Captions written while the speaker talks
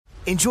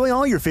Enjoy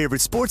all your favorite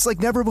sports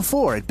like never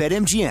before at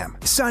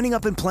BetMGM. Signing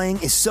up and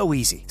playing is so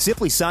easy.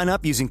 Simply sign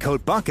up using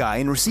code Buckeye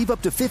and receive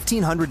up to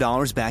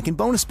 $1,500 back in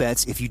bonus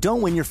bets if you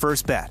don't win your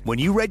first bet. When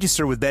you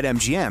register with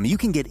BetMGM, you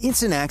can get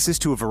instant access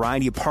to a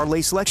variety of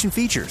parlay selection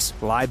features,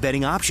 live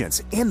betting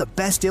options, and the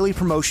best daily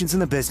promotions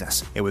in the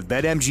business. And with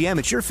BetMGM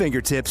at your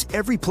fingertips,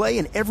 every play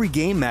and every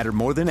game matter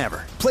more than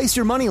ever. Place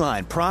your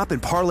moneyline, prop,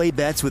 and parlay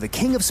bets with the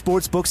king of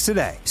sportsbooks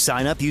today.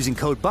 Sign up using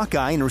code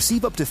Buckeye and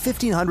receive up to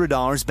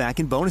 $1,500 back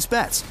in bonus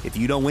bets if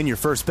you don't win your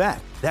first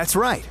bet. That's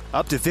right,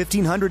 up to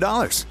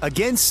 $1,500.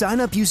 Again, sign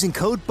up using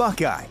code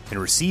Buckeye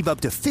and receive up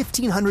to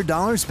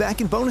 $1,500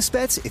 back in bonus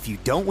bets if you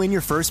don't win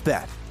your first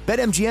bet.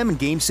 BetMGM and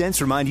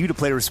GameSense remind you to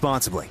play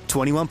responsibly.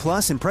 21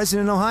 plus and present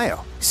in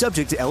Ohio.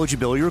 Subject to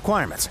eligibility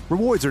requirements.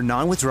 Rewards are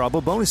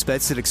non-withdrawable bonus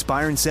bets that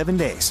expire in 7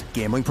 days.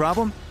 Gambling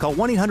problem? Call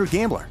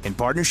 1-800-GAMBLER in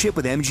partnership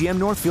with MGM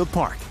Northfield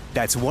Park.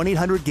 That's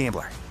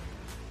 1-800-GAMBLER.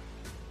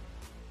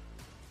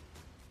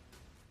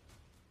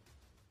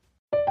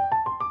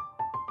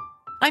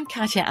 I'm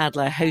Katya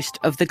Adler, host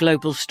of The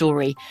Global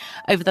Story.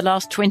 Over the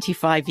last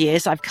 25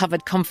 years, I've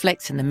covered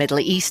conflicts in the Middle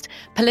East,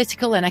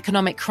 political and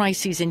economic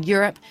crises in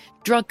Europe,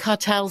 drug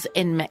cartels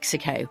in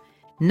Mexico.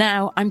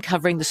 Now I'm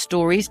covering the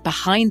stories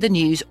behind the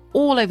news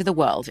all over the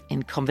world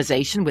in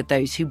conversation with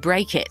those who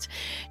break it.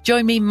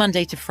 Join me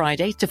Monday to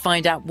Friday to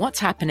find out what's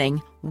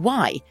happening,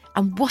 why,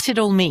 and what it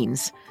all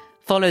means.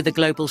 Follow The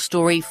Global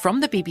Story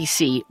from the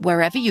BBC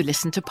wherever you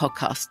listen to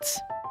podcasts.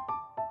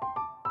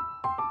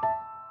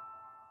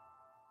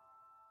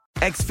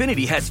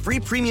 Xfinity has free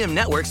premium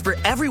networks for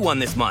everyone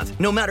this month,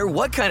 no matter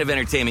what kind of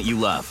entertainment you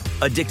love.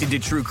 Addicted to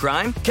true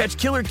crime? Catch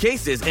killer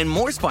cases and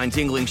more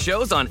spine-tingling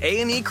shows on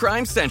A&E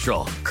Crime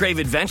Central. Crave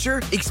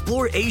adventure?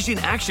 Explore Asian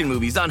action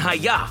movies on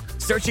Hayya.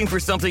 Searching for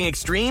something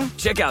extreme?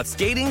 Check out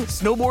skating,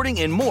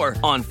 snowboarding, and more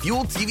on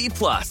Fuel TV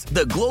Plus,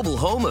 the global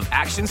home of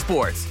action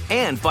sports.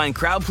 And find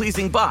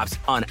crowd-pleasing bops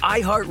on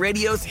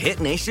iHeartRadio's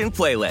Hit Nation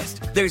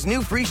playlist. There's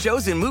new free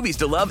shows and movies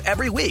to love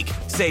every week.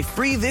 Say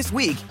free this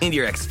week in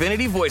your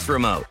Xfinity voice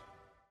remote.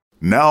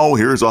 Now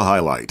here's a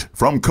highlight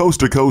from Coast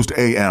to Coast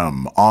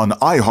AM on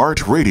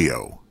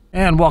iHeartRadio.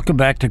 And welcome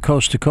back to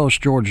Coast,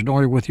 George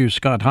Noory with you,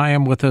 Scott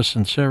Hyam with us,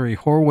 and Sari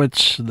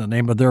Horwitz, the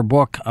name of their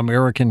book,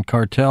 American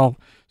Cartel.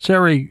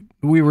 Sari,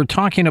 we were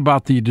talking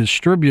about the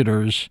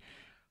distributors.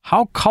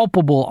 How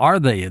culpable are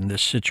they in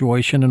this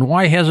situation, and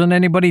why hasn't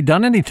anybody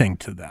done anything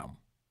to them?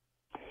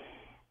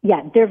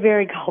 Yeah, they're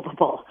very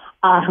culpable.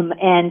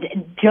 And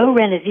Joe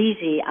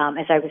Renazizi,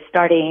 as I was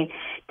starting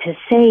to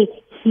say,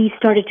 he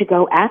started to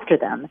go after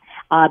them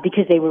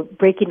because they were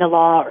breaking the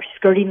law or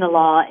skirting the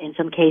law in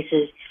some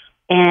cases.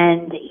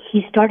 And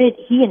he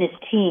and his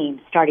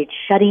team started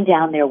shutting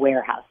down their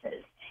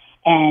warehouses.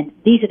 And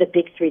these are the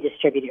big three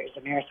distributors,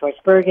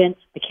 AmerisourceBergen,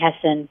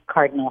 McKesson,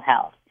 Cardinal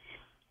Health.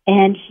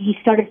 And he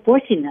started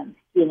forcing them,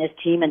 he and his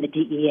team and the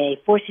DEA,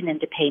 forcing them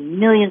to pay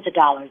millions of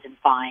dollars in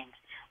fines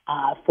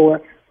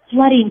for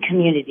flooding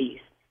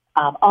communities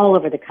all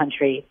over the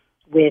country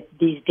with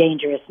these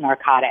dangerous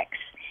narcotics.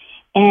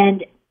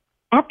 And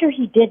after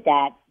he did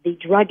that, the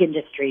drug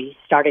industry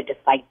started to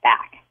fight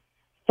back.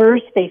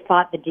 First, they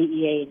fought the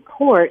DEA in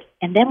court,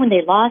 and then when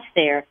they lost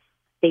there,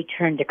 they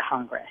turned to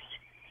Congress.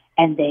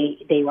 And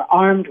they were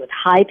armed with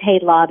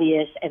high-paid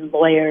lobbyists and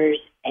lawyers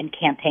and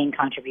campaign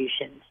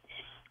contributions.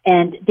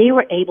 And they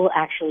were able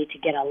actually to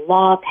get a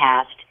law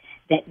passed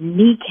that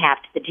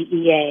kneecapped the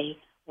DEA,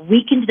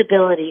 weakened the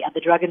ability of the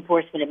Drug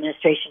Enforcement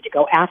Administration to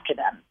go after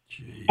them.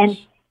 Jeez. And,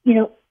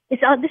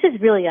 this is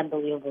really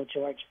unbelievable,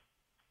 George.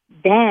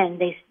 Then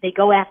they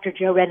go after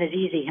Joe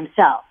Renazizi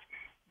himself,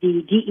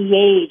 the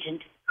DEA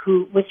agent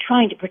who was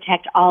trying to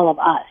protect all of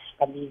us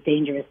from these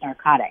dangerous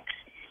narcotics.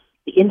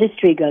 The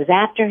industry goes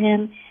after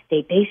him.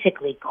 They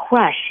basically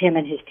crush him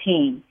and his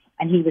team,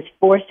 and he was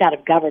forced out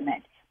of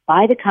government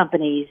by the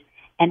companies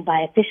and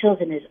by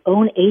officials in his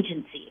own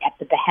agency at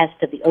the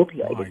behest of the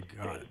opioid industry.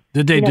 God.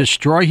 Did they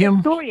destroy him?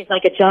 The story is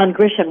like a John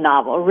Grisham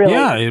novel, really.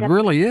 Yeah, it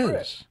really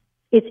is.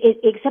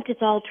 Except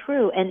it's all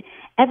true. And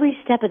every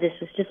step of this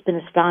has just been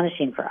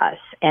astonishing for us.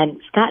 And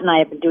Scott and I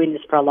have been doing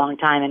this for a long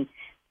time, and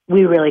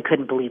we really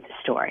couldn't believe the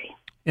story.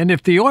 And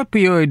if the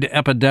opioid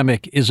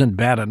epidemic isn't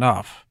bad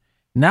enough,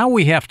 now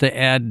we have to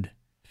add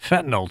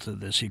fentanyl to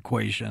this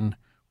equation,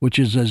 which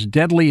is as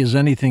deadly as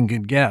anything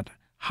could get.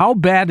 How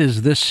bad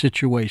is this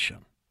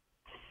situation?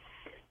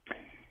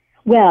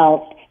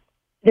 Well,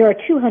 there are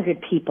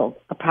 200 people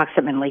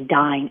approximately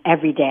dying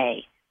every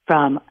day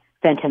from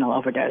fentanyl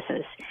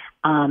overdoses.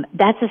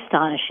 That's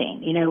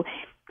astonishing.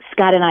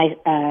 Scott and I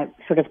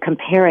sort of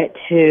compare it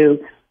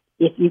to,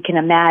 if you can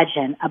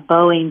imagine, a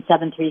Boeing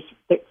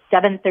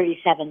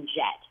 737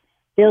 jet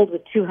filled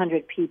with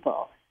 200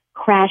 people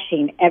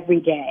crashing every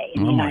day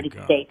in the United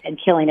States and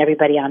killing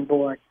everybody on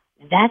board.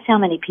 That's how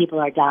many people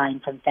are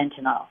dying from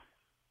fentanyl.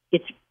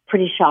 It's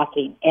pretty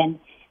shocking. And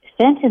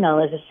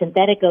fentanyl is a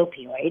synthetic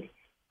opioid.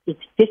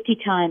 It's 50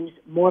 times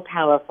more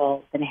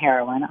powerful than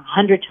heroin,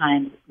 100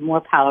 times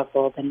more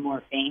powerful than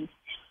morphine.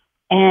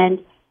 And,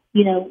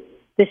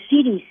 the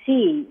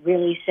CDC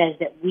really says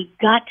that we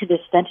got to this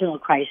fentanyl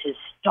crisis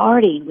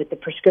starting with the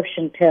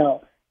prescription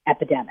pill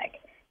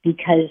epidemic,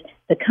 because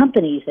the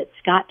companies that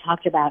Scott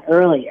talked about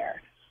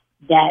earlier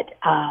that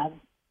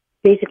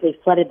basically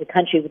flooded the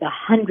country with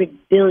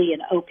 100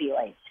 billion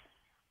opioids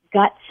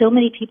got so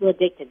many people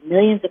addicted,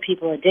 millions of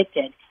people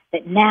addicted,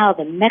 that now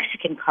the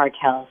Mexican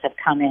cartels have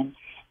come in,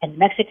 and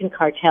Mexican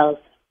cartels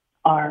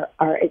they're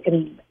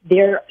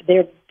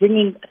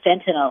bringing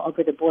fentanyl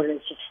over the border.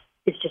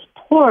 It's just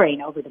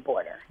pouring over the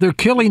border. They're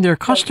killing their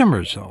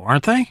customers, though,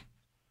 aren't they?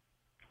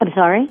 I'm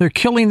sorry? They're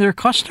killing their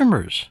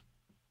customers.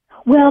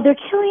 Well, they're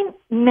killing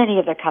many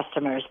of their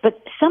customers,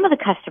 but some of the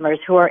customers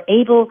who have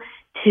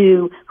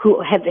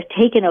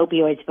taken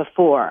opioids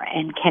before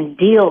and can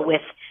deal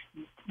with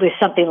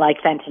something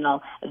like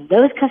fentanyl,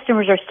 those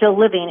customers are still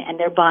living and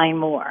they're buying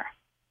more.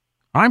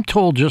 I'm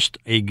told just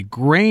a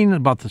grain,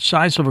 about the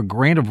size of a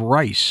grain of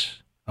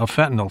rice, of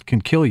fentanyl can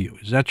kill you.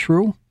 Is that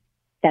true?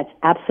 That's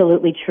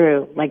absolutely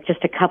true. Like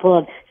just a couple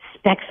of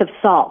specks of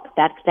salt,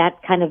 that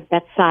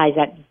size,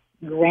 that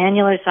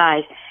granular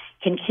size,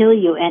 can kill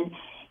you. And,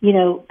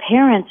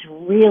 parents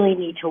really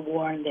need to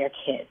warn their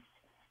kids,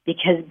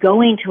 because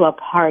going to a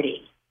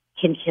party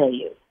can kill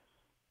you.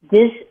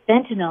 This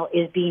fentanyl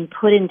is being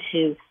put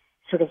into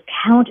sort of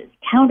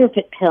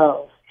counterfeit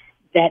pills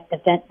that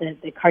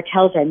the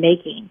cartels are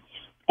making.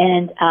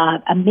 And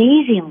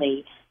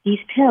amazingly, these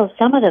pills,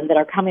 some of them that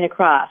are coming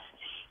across,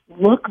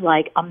 look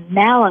like a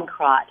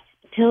Mallinckrodt,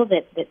 the pill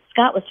that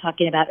Scott was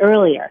talking about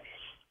earlier.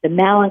 The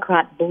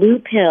Mallinckrodt blue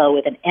pill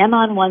with an M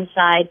on one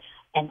side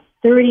and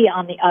 30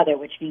 on the other,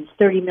 which means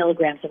 30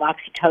 milligrams of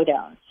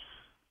oxycodone.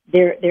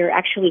 They're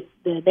actually,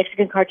 the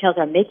Mexican cartels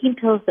are making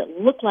pills that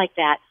look like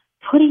that,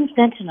 putting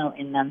fentanyl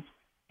in them.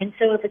 And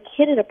so if a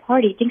kid at a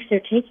party thinks they're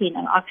taking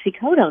an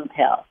oxycodone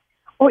pill,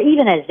 or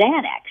even a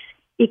Xanax,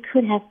 it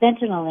could have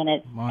fentanyl in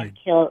it and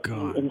kill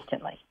you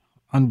instantly.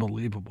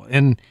 Unbelievable.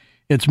 And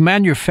it's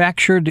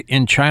manufactured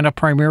in China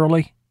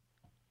primarily?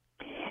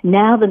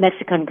 Now the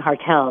Mexican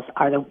cartels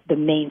are the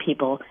main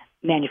people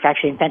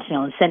manufacturing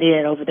fentanyl and sending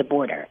it over the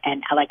border.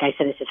 And like I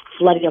said, it's just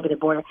flooding over the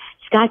border.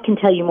 Scott can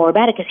tell you more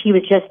about it because he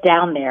was just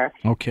down there.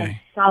 Okay. And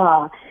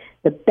saw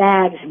the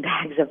bags and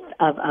bags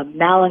of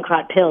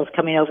Mallinckrodt pills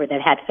coming over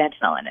that had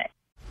fentanyl in it.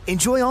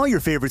 Enjoy all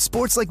your favorite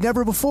sports like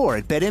never before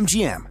at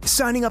BetMGM.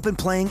 Signing up and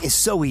playing is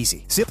so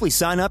easy. Simply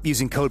sign up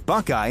using code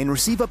Buckeye and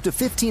receive up to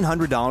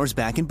 $1,500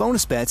 back in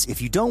bonus bets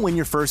if you don't win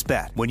your first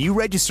bet. When you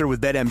register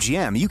with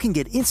BetMGM, you can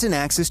get instant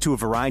access to a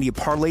variety of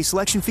parlay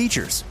selection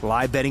features,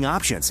 live betting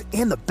options,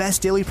 and the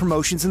best daily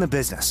promotions in the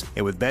business.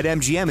 And with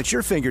BetMGM at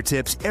your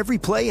fingertips, every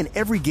play and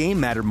every game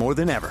matter more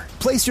than ever.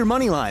 Place your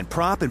moneyline,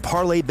 prop, and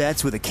parlay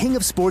bets with the king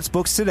of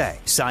sportsbooks today.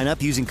 Sign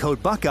up using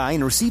code Buckeye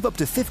and receive up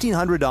to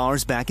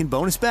 $1,500 back in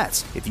bonus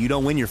bets if you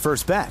don't win your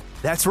first bet.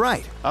 That's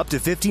right, up to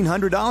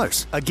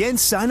 $1,500. Again,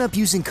 sign up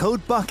using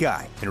code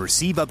Buckeye and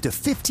receive up to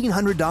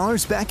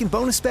 $1,500 back in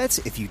bonus bets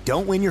if you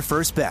don't win your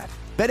first bet.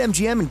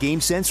 BetMGM and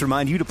GameSense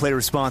remind you to play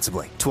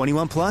responsibly.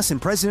 21 plus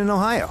and present in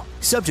Ohio.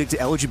 Subject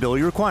to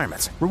eligibility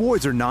requirements.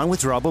 Rewards are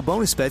non-withdrawable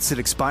bonus bets that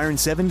expire in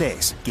 7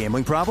 days.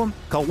 Gambling problem?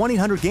 Call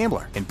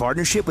 1-800-GAMBLER in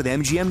partnership with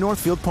MGM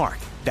Northfield Park.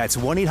 That's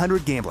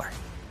 1-800-GAMBLER.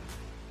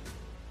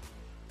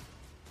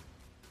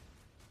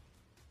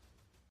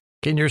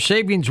 Can your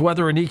savings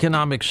weather an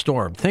economic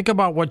storm? Think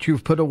about what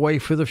you've put away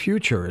for the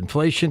future.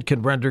 Inflation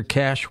can render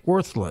cash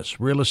worthless.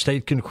 Real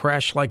estate can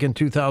crash like in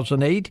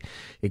 2008.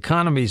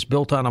 Economies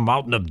built on a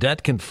mountain of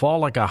debt can fall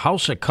like a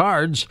house of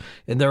cards.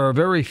 And there are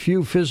very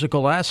few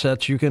physical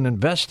assets you can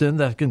invest in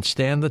that can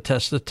stand the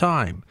test of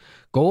time.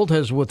 Gold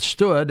has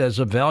withstood as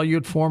a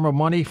valued form of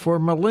money for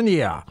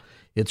millennia.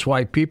 It's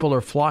why people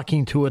are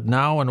flocking to it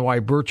now and why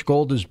Birch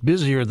Gold is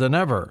busier than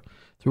ever.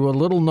 Through a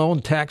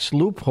little-known tax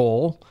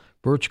loophole,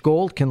 Birch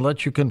Gold can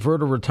let you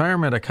convert a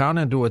retirement account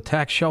into a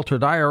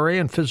tax-sheltered IRA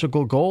in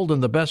physical gold,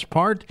 and the best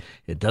part,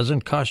 it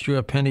doesn't cost you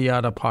a penny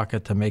out of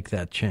pocket to make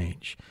that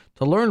change.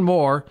 To learn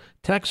more,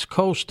 text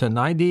COAST to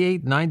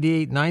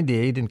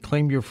 989898 and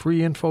claim your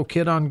free info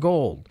kit on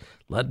gold.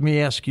 Let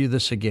me ask you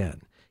this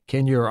again.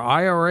 Can your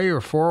IRA or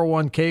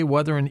 401k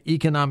weather an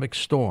economic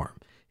storm?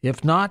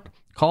 If not,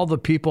 call the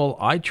people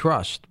I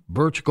trust,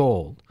 Birch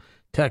Gold.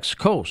 Text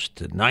COAST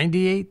to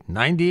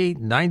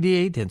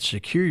 989898 and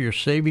secure your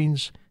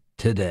savings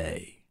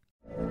today.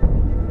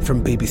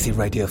 From BBC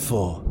Radio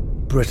 4,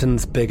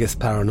 Britain's biggest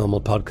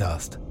paranormal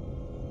podcast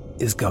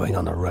is going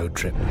on a road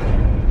trip.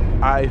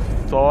 I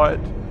thought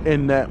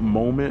in that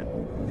moment,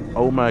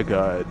 oh my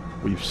God,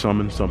 we've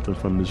summoned something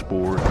from this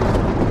board.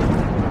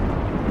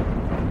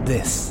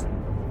 This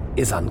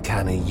is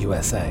Uncanny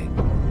USA.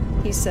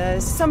 He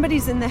says,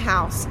 somebody's in the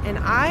house, and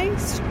I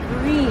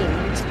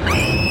screamed.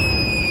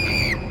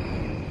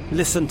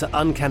 Listen to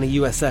Uncanny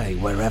USA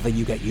wherever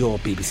you get your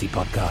BBC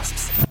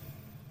podcasts,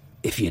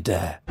 if you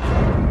dare.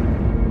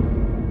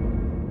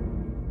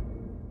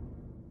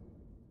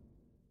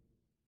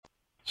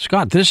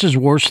 Scott, this is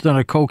worse than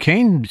a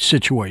cocaine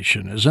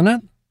situation, isn't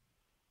it?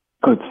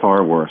 Oh, it's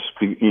far worse.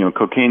 You know,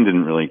 cocaine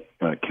didn't really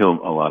kill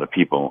a lot of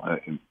people.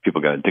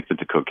 People got addicted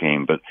to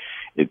cocaine, but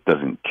it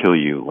doesn't kill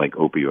you like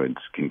opioids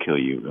can kill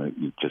you.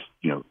 You just,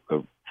 you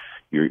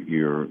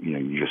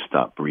just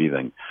stop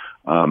breathing.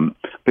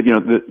 But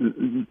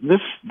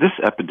this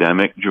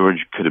epidemic,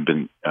 George, could have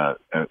been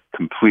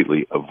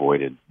completely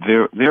avoided.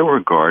 There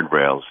were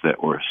guardrails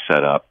that were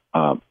set up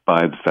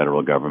by the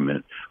federal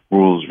government,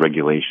 rules,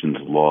 regulations,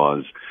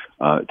 laws,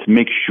 to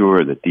make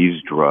sure that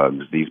these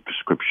drugs, these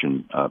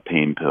prescription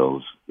pain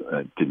pills,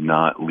 did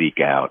not leak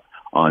out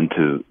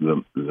onto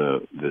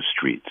the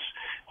streets.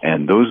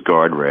 And those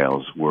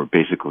guardrails were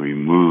basically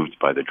removed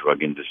by the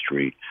drug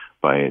industry,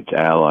 by its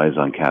allies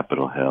on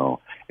Capitol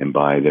Hill, and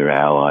by their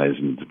allies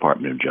in the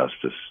Department of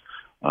Justice,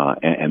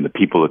 and the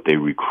people that they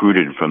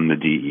recruited from the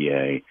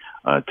DEA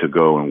to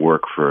go and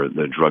work for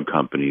the drug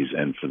companies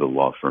and for the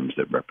law firms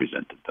that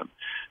represented them.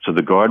 So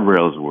the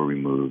guardrails were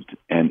removed.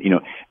 And,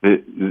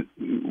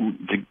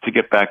 to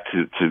get back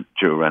to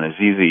Joe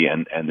Renazizi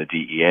and the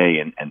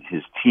DEA and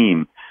his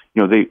team,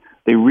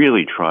 they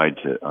really tried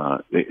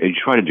to they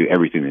tried to do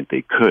everything that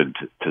they could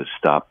to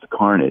stop the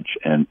carnage.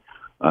 And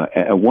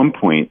at one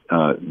point,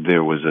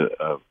 there was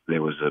a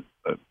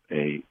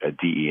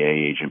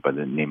DEA agent by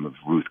the name of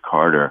Ruth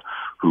Carter,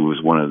 who was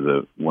one of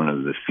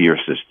the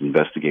fiercest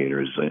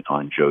investigators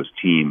on Joe's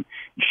team.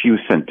 She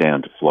was sent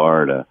down to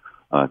Florida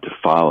to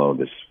follow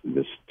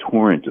this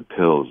torrent of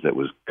pills that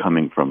was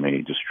coming from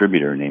a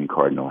distributor named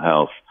Cardinal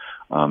Health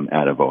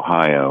out of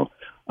Ohio,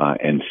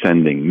 and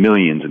sending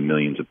millions and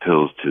millions of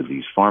pills to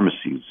these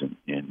pharmacies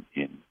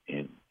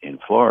in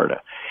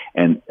Florida.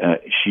 And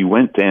she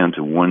went down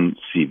to one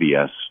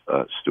CVS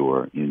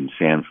store in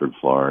Sanford,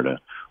 Florida,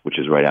 which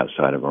is right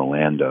outside of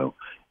Orlando,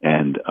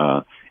 and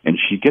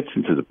she gets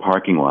into the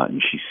parking lot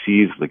and she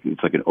sees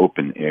it's like an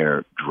open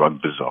air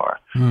drug bazaar.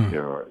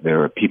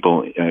 There are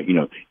people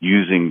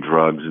using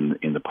drugs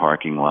in the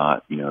parking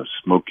lot,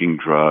 smoking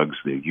drugs.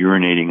 They're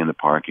urinating in the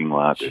parking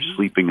lot. They're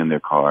sleeping in their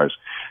cars.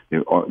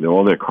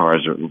 All their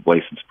cars are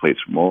license plates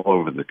from all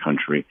over the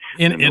country.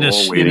 In a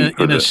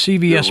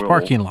CVS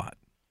parking lot.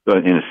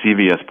 In a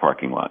CVS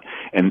parking lot,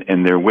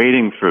 and they're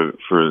waiting for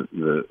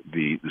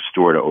the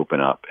store to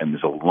open up, and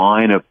there's a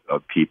line of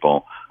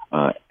people,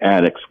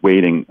 addicts,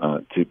 waiting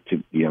to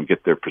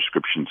get their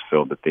prescriptions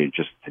filled that they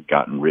just had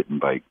gotten written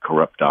by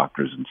corrupt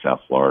doctors in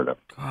South Florida.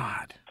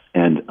 God.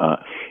 And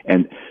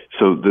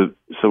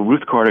so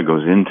Ruth Carter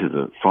goes into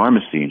the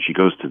pharmacy and she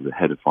goes to the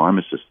head of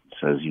pharmacist and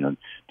says,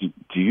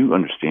 do you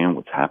understand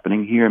what's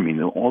happening here? I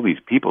mean, all these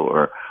people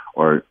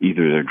are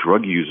either they're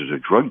drug users or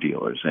drug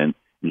dealers, and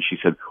she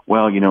said,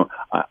 well,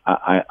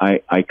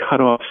 I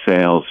cut off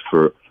sales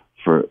for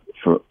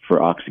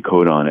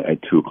oxycodone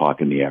at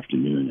 2:00 in the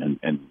afternoon.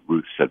 And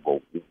Ruth said,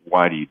 well,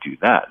 why do you do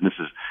that? And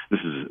this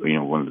is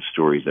one of the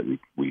stories that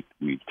we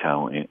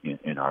tell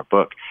in our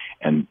book.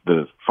 And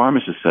the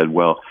pharmacist said,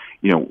 well,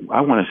 I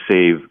want to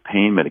save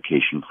pain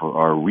medication for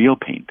our real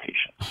pain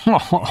patients.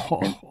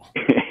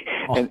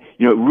 And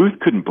Ruth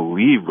couldn't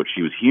believe what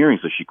she was hearing,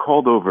 so she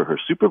called over her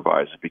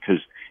supervisor because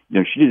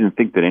she didn't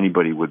think that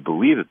anybody would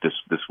believe that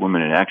this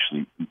woman had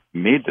actually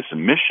made this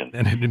admission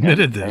and had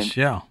admitted this.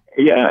 Yeah,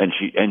 and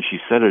she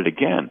said it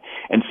again.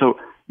 And so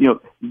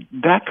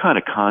that kind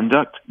of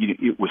conduct,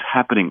 it was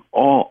happening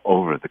all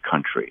over the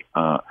country,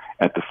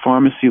 at the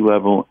pharmacy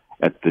level,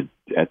 at the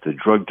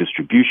drug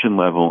distribution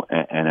level,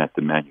 and at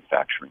the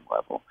manufacturing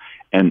level.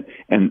 And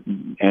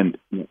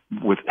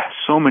with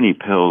so many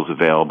pills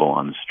available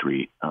on the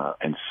street,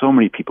 and so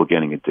many people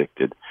getting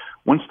addicted,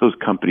 once those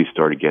companies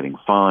started getting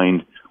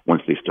fined,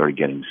 once they started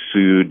getting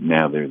sued,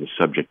 now they're the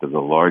subject of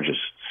the largest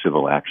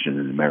civil action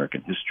in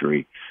American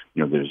history.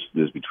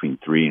 There's between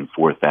 3,000 and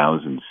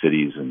 4,000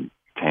 cities and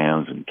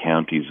towns and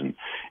counties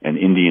and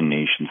Indian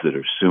nations that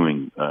are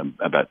suing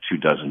about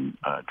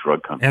 24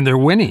 drug companies. And they're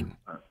winning.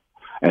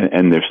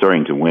 And they're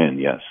starting to win,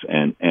 yes.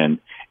 And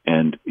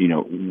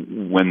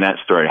when that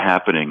started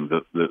happening,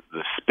 the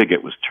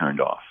spigot was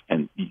turned off,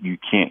 and you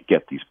can't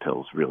get these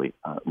pills really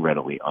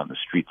readily on the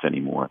streets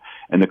anymore.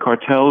 And the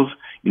cartels,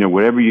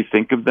 whatever you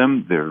think of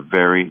them, they're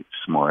very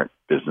smart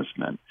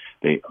businessmen.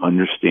 They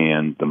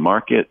understand the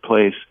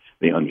marketplace,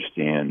 they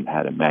understand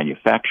how to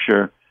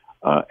manufacture,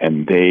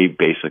 and they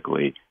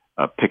basically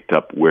picked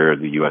up where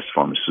the U.S.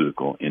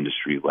 pharmaceutical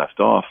industry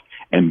left off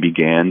and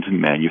began to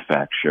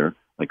manufacture,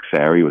 like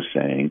Sari was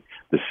saying,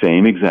 the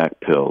same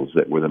exact pills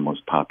that were the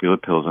most popular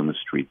pills on the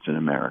streets in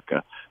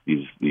America,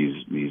 these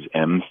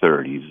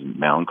M30s,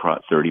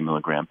 Mallinckrodt 30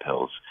 milligram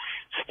pills,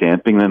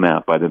 stamping them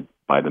out by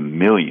the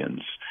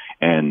millions,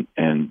 and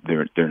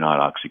they're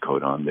not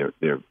oxycodone,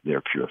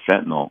 they're pure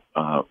fentanyl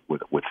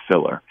with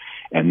filler,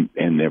 and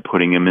they're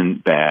putting them in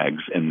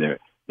bags, and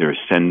they're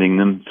sending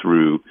them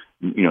through,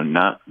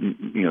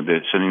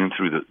 they're sending them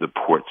through the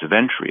ports of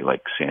entry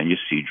like San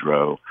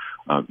Ysidro,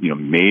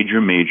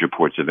 major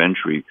ports of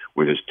entry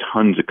where there's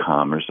tons of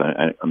commerce.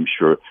 I'm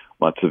sure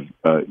lots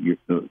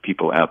of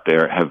people out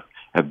there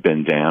have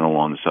been down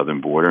along the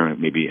southern border and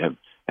maybe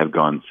have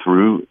gone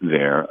through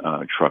there,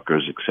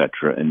 truckers,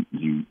 etc. And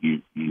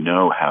you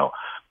know how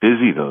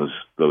busy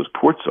those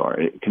ports are.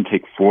 It can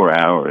take 4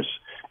 hours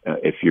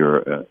if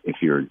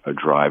you're a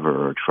driver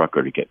or a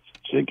trucker to get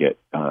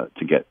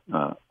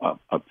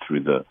up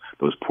through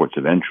those ports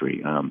of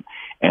entry.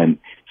 And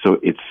so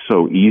it's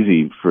so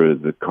easy for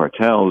the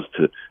cartels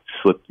to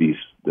slip these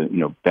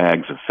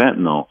bags of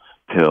fentanyl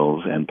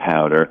pills and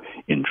powder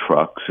in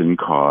trucks and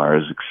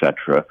cars,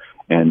 etc.,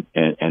 and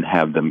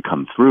have them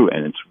come through.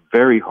 And it's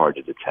very hard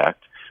to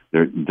detect.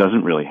 There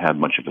doesn't really have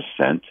much of a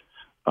scent.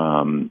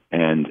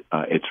 And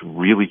it's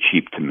really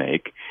cheap to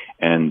make.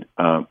 And,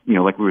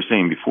 like we were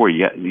saying before,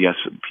 yes,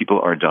 people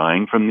are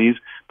dying from these,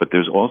 but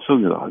there's also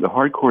the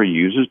hardcore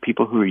users,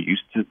 people who are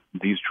used to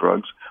these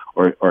drugs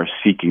are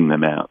seeking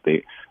them out.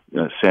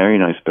 Sari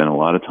and I spent a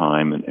lot of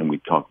time, and we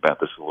talk about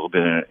this a little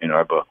bit in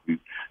our book. We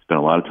spent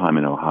a lot of time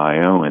in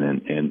Ohio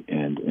and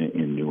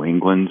in New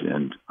England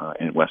and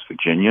in West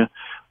Virginia.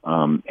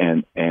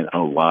 And a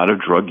lot of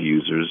drug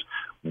users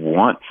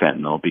want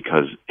fentanyl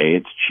because A,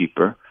 it's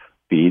cheaper.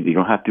 B, you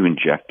don't have to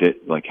inject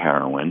it like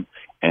heroin,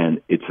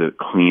 and it's a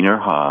cleaner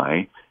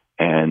high,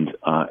 and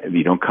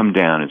you don't come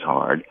down as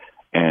hard.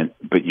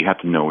 But you have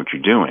to know what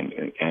you're doing.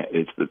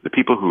 It's the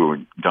people who are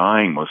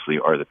dying mostly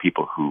are the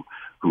people who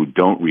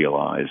don't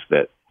realize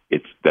that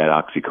it's that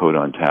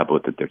oxycodone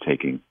tablet that they're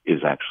taking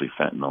is actually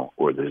fentanyl,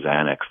 or the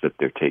Xanax that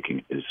they're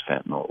taking is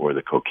fentanyl, or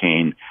the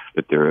cocaine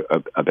that they're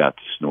about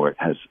to snort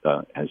has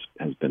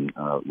been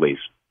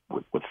laced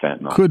with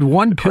fentanyl. Could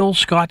one pill,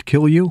 Scott,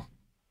 kill you?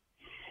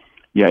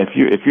 Yeah,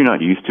 if you're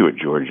not used to it,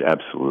 George,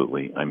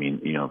 absolutely. I mean,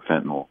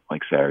 fentanyl,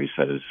 like Sari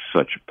said, is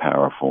such a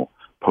powerful,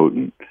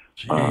 potent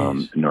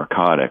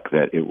narcotic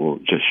that it will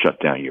just shut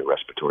down your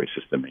respiratory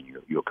system, and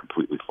you'll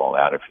completely fall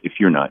out if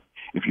you're not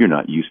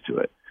used to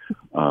it.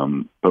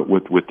 But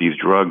with these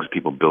drugs,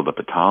 people build up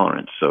a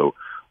tolerance. So,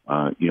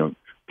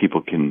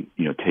 people can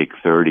take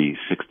 30,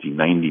 60,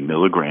 90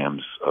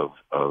 milligrams of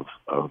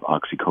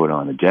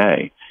oxycodone a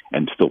day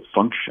and still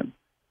function.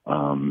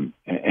 And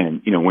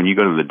when you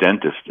go to the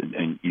dentist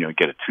and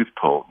get a tooth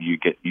pull, you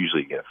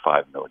usually get a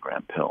 5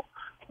 milligram pill.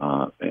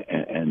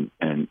 And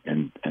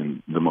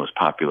the most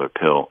popular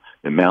pill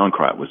that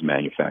Mallinckrodt was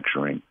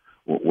manufacturing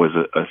was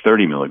a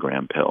 30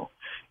 milligram pill.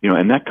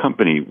 And that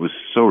company was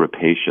so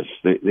rapacious.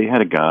 They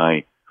had a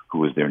guy who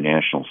was their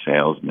national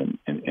salesman,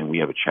 and we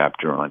have a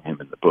chapter on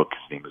him in the book.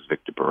 His name was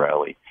Victor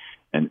Borelli,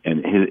 and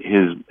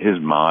his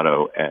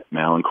motto at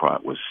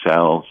Mallinckrodt was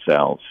sell,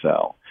 sell,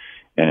 sell.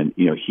 And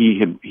he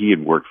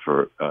had worked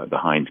for the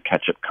Heinz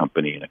Ketchup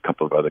Company and a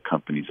couple of other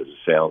companies as a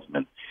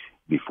salesman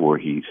before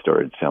he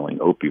started selling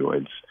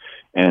opioids.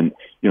 And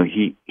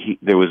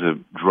there was a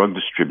drug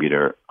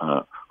distributor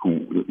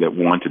that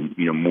wanted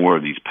more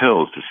of these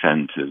pills to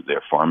send to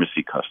their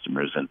pharmacy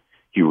customers, and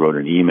he wrote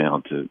an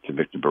email to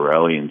Victor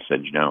Borelli and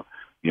said, can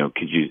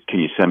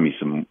you send me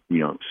some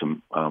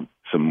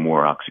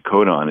more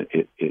oxycodone?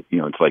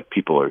 It's like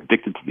people are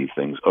addicted to these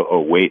things.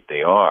 Oh wait,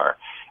 they are.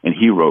 And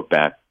he wrote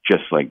back,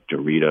 just like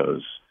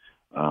Doritos,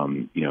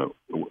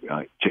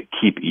 to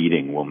keep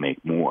eating, we'll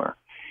make more.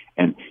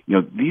 And,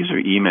 these are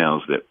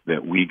emails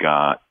that we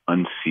got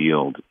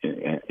unsealed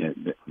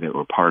and that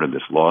were part of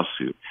this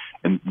lawsuit.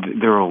 And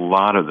there are a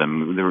lot of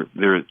them.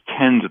 There are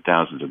tens of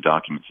thousands of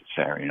documents that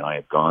Sari and I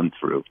have gone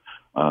through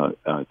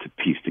to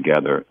piece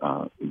together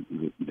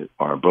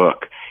our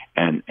book.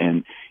 And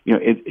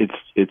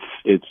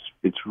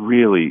it's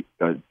really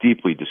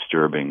deeply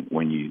disturbing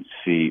when you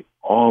see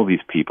all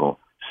these people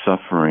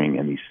suffering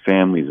and these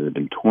families that have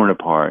been torn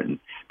apart, and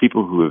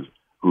people who have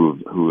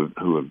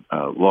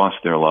lost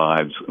their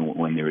lives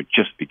when they were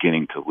just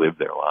beginning to live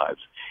their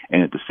lives.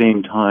 And at the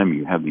same time,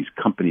 you have these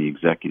company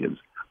executives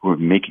who are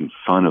making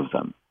fun of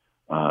them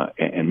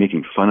and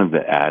making fun of the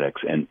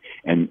addicts and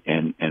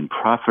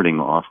profiting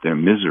off their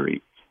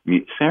misery. I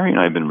mean, Sari and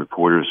I have been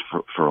reporters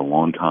for a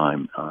long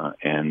time,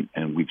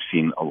 and we've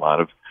seen a lot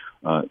of,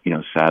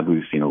 sadly,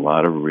 we've seen a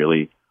lot of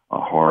really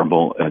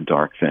horrible,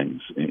 dark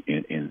things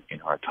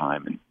in our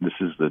time. And this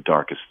is the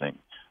darkest thing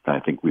that I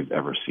think we've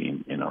ever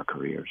seen in our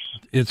careers.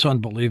 It's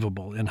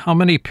unbelievable. And how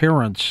many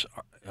parents,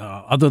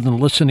 other than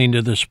listening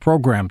to this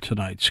program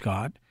tonight,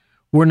 Scott,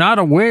 were not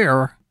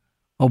aware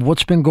of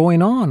what's been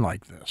going on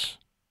like this?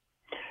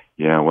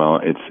 Yeah, well,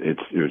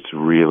 it's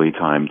really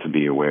time to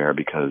be aware,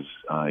 because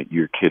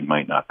your kid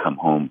might not come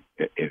home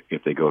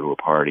if they go to a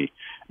party.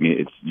 I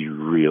mean, you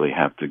really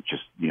have to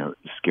just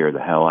scare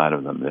the hell out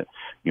of them that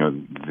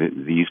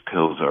these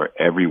pills are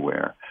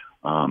everywhere,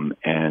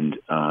 and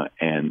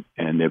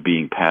they're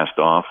being passed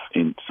off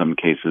in some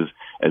cases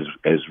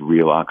as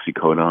real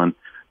oxycodone.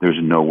 There's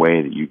no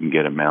way that you can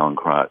get a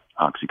Mallinckrodt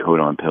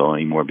oxycodone pill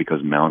anymore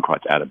because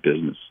Mallinckrodt's out of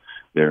business.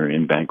 They're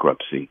in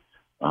bankruptcy.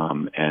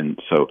 And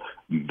so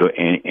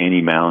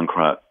any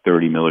Mallinckrodt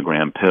 30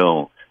 milligram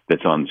pill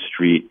that's on the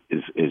street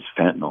is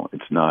fentanyl.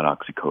 It's not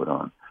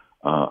oxycodone.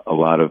 A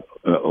lot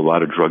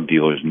of drug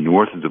dealers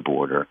north of the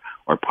border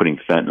are putting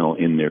fentanyl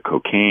in their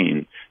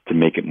cocaine to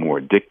make it more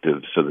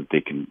addictive, so that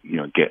they can,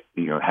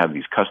 have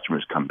these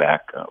customers come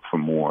back for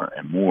more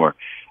and more.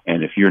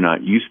 And if you're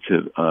not used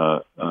to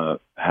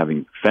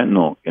having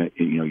fentanyl,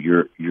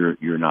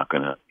 you're not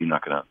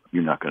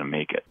gonna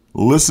make it.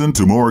 Listen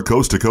to more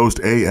Coast to Coast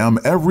AM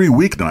every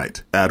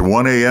weeknight at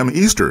 1 a.m.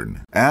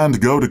 Eastern,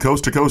 and go to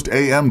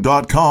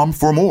coasttocoastam.com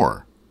for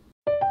more.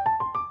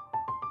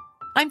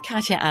 I'm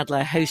Katya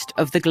Adler, host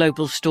of The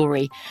Global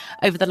Story.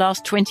 Over the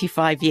last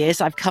 25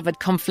 years, I've covered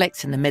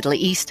conflicts in the Middle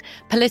East,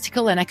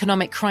 political and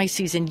economic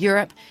crises in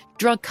Europe,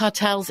 drug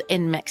cartels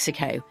in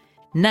Mexico.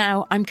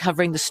 Now I'm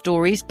covering the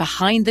stories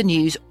behind the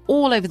news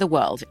all over the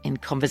world in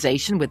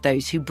conversation with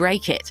those who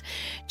break it.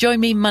 Join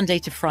me Monday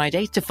to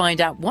Friday to find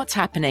out what's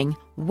happening,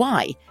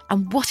 why,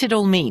 and what it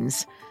all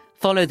means.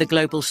 Follow The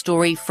Global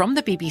Story from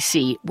the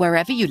BBC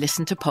wherever you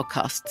listen to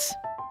podcasts.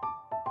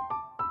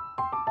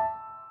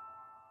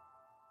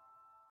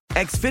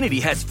 Xfinity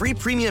has free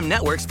premium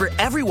networks for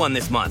everyone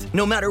this month,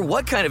 no matter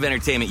what kind of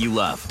entertainment you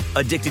love.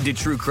 Addicted to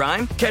true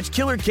crime? Catch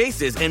killer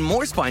cases and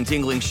more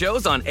spine-tingling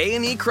shows on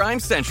A&E Crime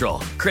Central.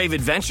 Crave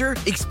adventure?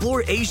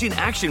 Explore Asian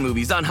action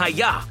movies on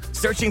Hi-Ya.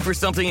 Searching for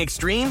something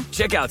extreme?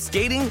 Check out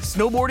skating,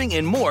 snowboarding,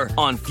 and more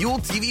on Fuel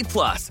TV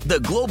Plus, the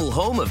global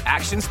home of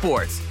action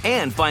sports.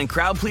 And find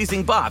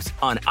crowd-pleasing bops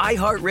on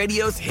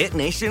iHeartRadio's Hit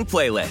Nation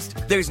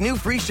playlist. There's new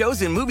free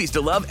shows and movies to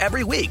love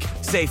every week.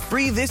 Say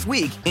free this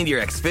week in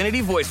your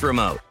Xfinity voice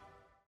remote.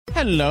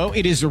 Hello,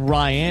 it is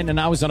Ryan, and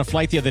I was on a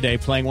flight the other day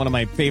playing one of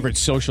my favorite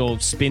social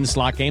spin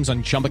slot games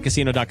on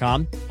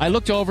ChumbaCasino.com. I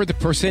looked over at the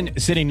person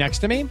sitting next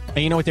to me, and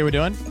you know what they were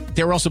doing?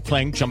 They were also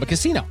playing Chumba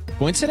Casino.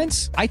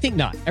 Coincidence? I think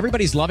not.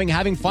 Everybody's loving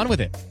having fun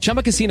with it.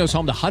 Chumba Casino is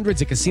home to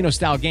hundreds of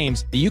casino-style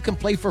games that you can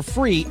play for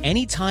free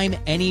anytime,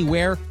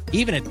 anywhere,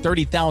 even at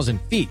 30,000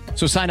 feet.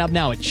 So sign up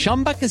now at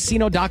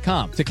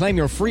ChumbaCasino.com to claim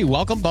your free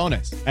welcome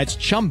bonus. That's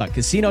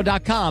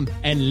ChumbaCasino.com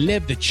and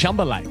live the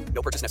Chumba life.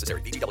 No purchase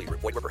necessary. VGW.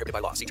 Void where prohibited by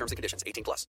law. See terms and conditions. 18+.